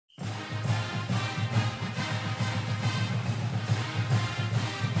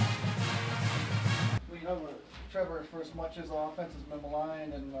Trevor, for as much as the offense has been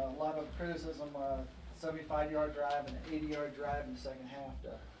maligned and a lot of criticism, 75-yard drive and an 80-yard drive in the second half to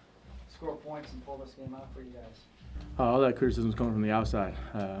score points and pull this game out for you guys. All that criticism is coming from the outside.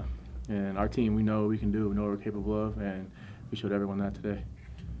 And our team, we know what we can do, we know what we're capable of, and we showed everyone that today.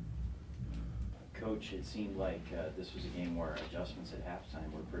 Coach, it seemed like this was a game where adjustments at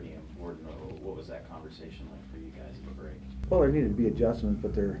halftime were pretty important. What was that conversation like for you guys at the break? Well, there needed to be adjustments,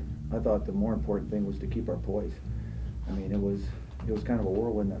 but I thought the more important thing was to keep our poise. I mean, it was kind of a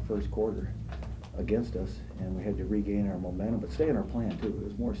whirlwind that first quarter against us, and we had to regain our momentum, but stay in our plan too. It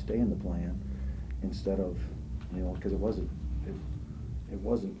was more stay in the plan instead of, because it wasn't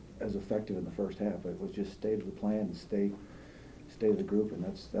as effective in the first half. It was just stay to the plan and stay to the group, and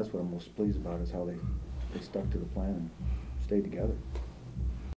that's what I'm most pleased about is how they stuck to the plan and stayed together.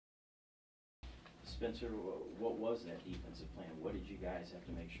 Spencer, what was that defensive plan? What did you guys have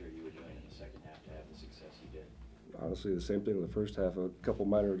to make sure you were doing in the second half to have the success you did? Honestly, the same thing in the first half, a couple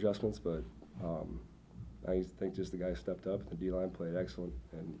minor adjustments, but I think just the guys stepped up. The D-line played excellent,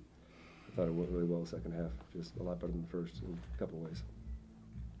 and I thought it went really well the second half, just a lot better than the first in a couple of ways.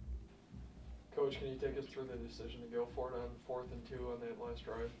 Coach, can you take us through the decision to go for it on 4th and 2 on that last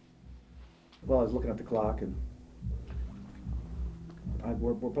drive? Well, I was looking at the clock, and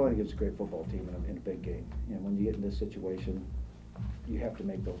we're playing against a great football team in a big game. And when you get in this situation, you have to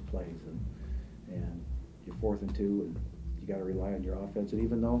make those plays. And you're 4th and 2, and you got to rely on your offense. And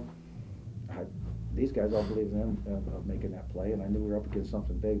even though these guys all believe in them of making that play, and I knew we were up against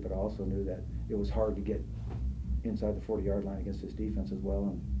something big, but I also knew that it was hard to get inside the 40-yard line against this defense as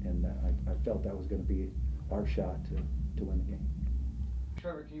well, and I felt that was going to be our shot to win the game.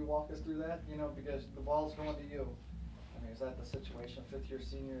 Trevor, can you walk us through that? Because the ball's going to you. I mean, is that the situation? 5th-year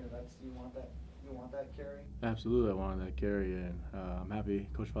senior, you want that carry? Absolutely, I wanted that carry, and I'm happy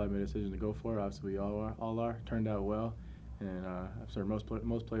Coach Farley made a decision to go for it. Obviously, we all are. Turned out well, and I'm sure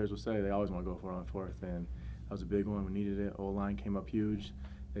most players will say they always want to go for it on 4th, and that was a big one. We needed it. O-line came up huge.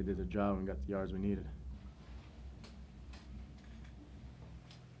 They did their job and got the yards we needed.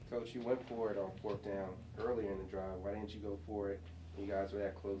 Coach, you went for it on 4th down earlier in the drive. Why didn't you go for it? You guys were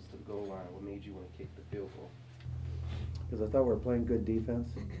that close to the goal line. What made you want to kick the field goal? Because I thought we were playing good defense,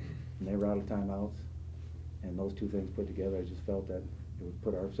 and they were out of timeouts. And those two things put together, I just felt that it would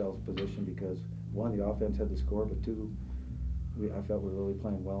put ourselves in position because, one, the offense had the score, but two, I felt we were really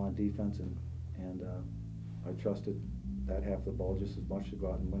playing well on defense, and I trusted that half of the ball just as much to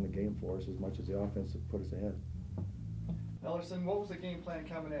go out and win the game for us as much as the offense to put us ahead. Ellerson, what was the game plan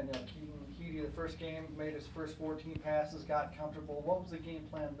coming in? Keaty, the first game, made his first 14 passes, got comfortable. What was the game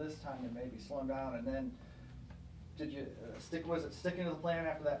plan this time to maybe slow him down? And then did you was it sticking to the plan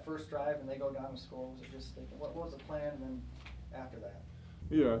after that first drive and they go down and score? Was it just sticking? What was the plan then after that?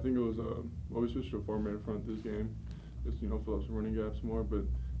 Yeah, I think it was, well, we switched to a 4-man front this game, just, fill up some running gaps more. But,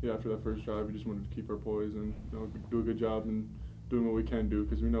 yeah, after that first drive, we just wanted to keep our poise and, do a good job in doing what we can do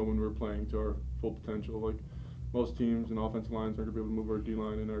because we know when we're playing to our full potential. Like, most teams and offensive lines aren't going to be able to move our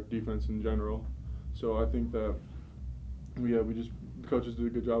D-line and our defense in general. So I think that, the coaches did a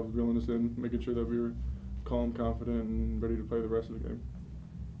good job of reeling us in, making sure that we were calm, confident, and ready to play the rest of the game.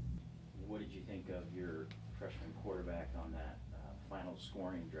 What did you think of your freshman quarterback on that final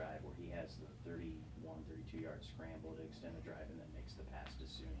scoring drive where he has the 31, 32-yard scramble to extend the drive and then makes the pass to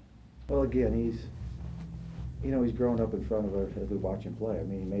Suni? Well, again, he's grown up in front of us as we watch him play. I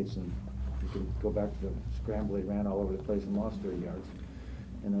mean, he made some. You can go back to the scramble he ran all over the place and lost 30 yards.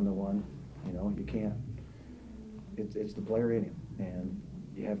 And then the one, you can't. It's the player in him, and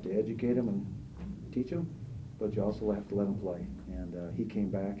you have to educate him and teach him, but you also have to let him play. And he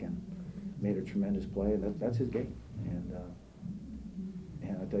came back and made a tremendous play, and that's his game. And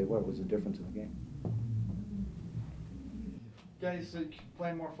I tell you what, it was a difference in the game. Guys,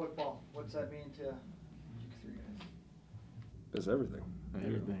 playing more football. What's that mean to you three guys? It's everything.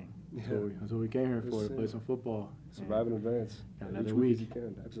 Everything. Yeah. That's what we came here for, to play some football. Survive in advance. Got another Each week. You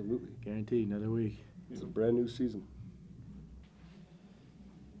can, absolutely. Guaranteed, another week. It's a brand new season.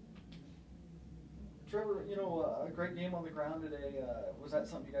 Trevor, a great game on the ground today. Was that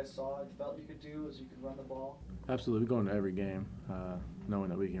something you guys saw and felt you could do as you could run the ball? Absolutely. We go into every game knowing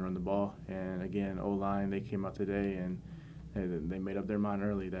that we can run the ball. And, again, O-line, they came out today and they made up their mind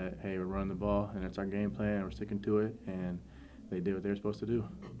early that, hey, we're running the ball, and it's our game plan, and we're sticking to it, and they did what they were supposed to do.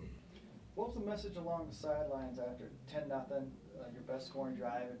 What was the message along the sidelines after 10-0, your best scoring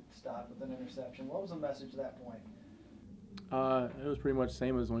drive and stopped with an interception? What was the message at that point? It was pretty much the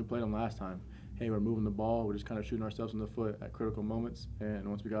same as when we played them last time. Hey, we're moving the ball. We're just kind of shooting ourselves in the foot at critical moments. And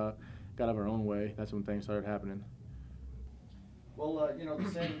once we got out of our own way, that's when things started happening. Well, you know, the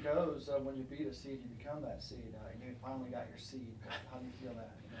saying goes, when you beat a seed, you become that seed. You finally got your seed. How do you feel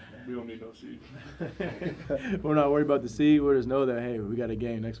that? We don't need no seed. We're not worried about the seed. We just know that, hey, we got a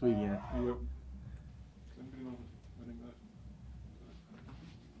game next weekend. Yep.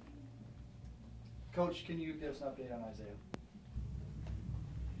 Coach, can you give us an update on Isaiah?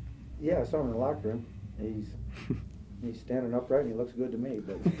 Yeah, I saw him in the locker room. He's standing upright and he looks good to me,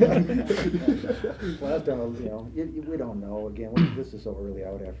 but last time, you know, we don't know. Again, this is so early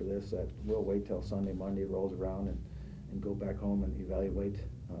out after this that we'll wait till Sunday, Monday rolls around and go back home and evaluate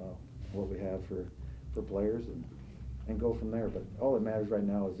what we have for players and go from there. But all that matters right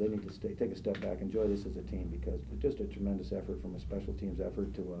now is they need to take a step back, enjoy this as a team, because it's just a tremendous effort from a special teams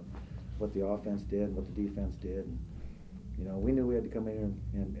effort to what the offense did and what the defense did. And, you know, we knew we had to come in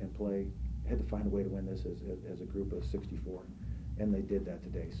and play, had to find a way to win this as a group of 64, and they did that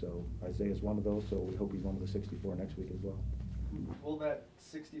today. So Isaiah's one of those, so we hope he's one of the 64 next week as well. Will that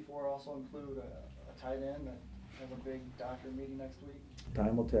 64 also include a tight end that has a big doctor meeting next week?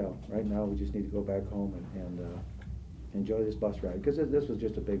 Time will tell. Right now, we just need to go back home and enjoy this bus ride, because this was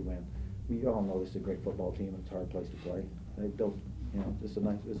just a big win. We all know this is a great football team, and it's a hard place to play. They built, you know, this is a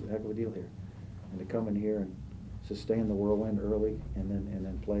heck of a deal here, and to come in here and sustain the whirlwind early, and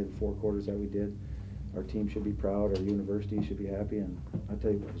then play the 4 quarters that we did. Our team should be proud. Our university should be happy, and I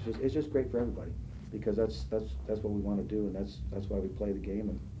tell you, it's just great for everybody, because that's what we want to do, and that's why we play the game,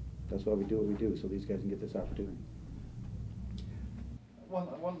 and that's why we do what we do, so these guys can get this opportunity.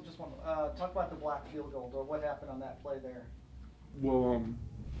 Talk about the block field goal, or what happened on that play there? Well,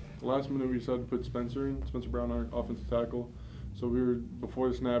 last minute we decided to put Spencer Brown, our offensive tackle. So before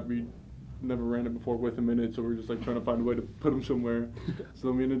the snap, we never ran it before with him in it, so we were just like trying to find a way to put him somewhere.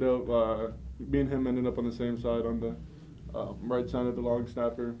 So we ended up, me and him ended up on the same side, on the right side of the long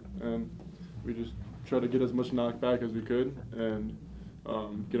snapper, and we just tried to get as much knockback as we could and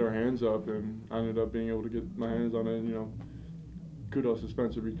get our hands up, and I ended up being able to get my hands on it, and, you know, kudos to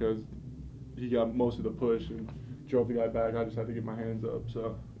Spencer because he got most of the push and drove the guy back. I just had to get my hands up,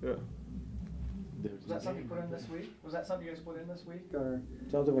 so yeah. Was that something you put in this week? Was that something you guys put in this week? Or?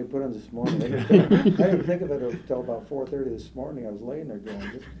 Something we put in this morning. I didn't think of it until about 4:30 this morning. I was laying there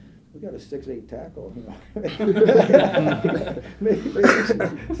going, we got a 6'8" tackle, you know.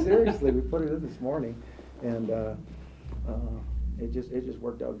 Seriously, we put it in this morning, and it just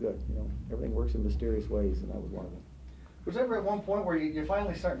worked out good. You know, everything works in mysterious ways, and that was one of them. Was there ever at one point where you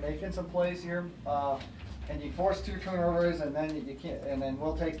finally start making some plays here, and you force 2 turnovers, and then you can't, and then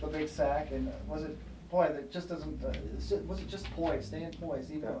Will takes the big sack, and was it, boy, that just doesn't, was it just poised, staying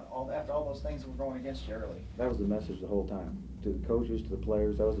poised, even after all those things were going against you early? That was the message the whole time, to the coaches, to the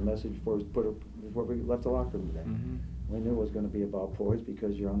players. That was the message before we left the locker room today. Mm-hmm. We knew it was going to be about poise,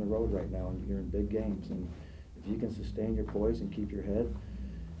 because you're on the road right now, and you're in big games, and if you can sustain your poise and keep your head,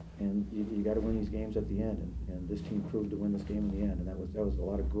 and you got to win these games at the end, and this team proved to win this game in the end, and that was a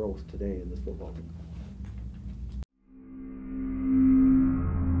lot of growth today in this football team.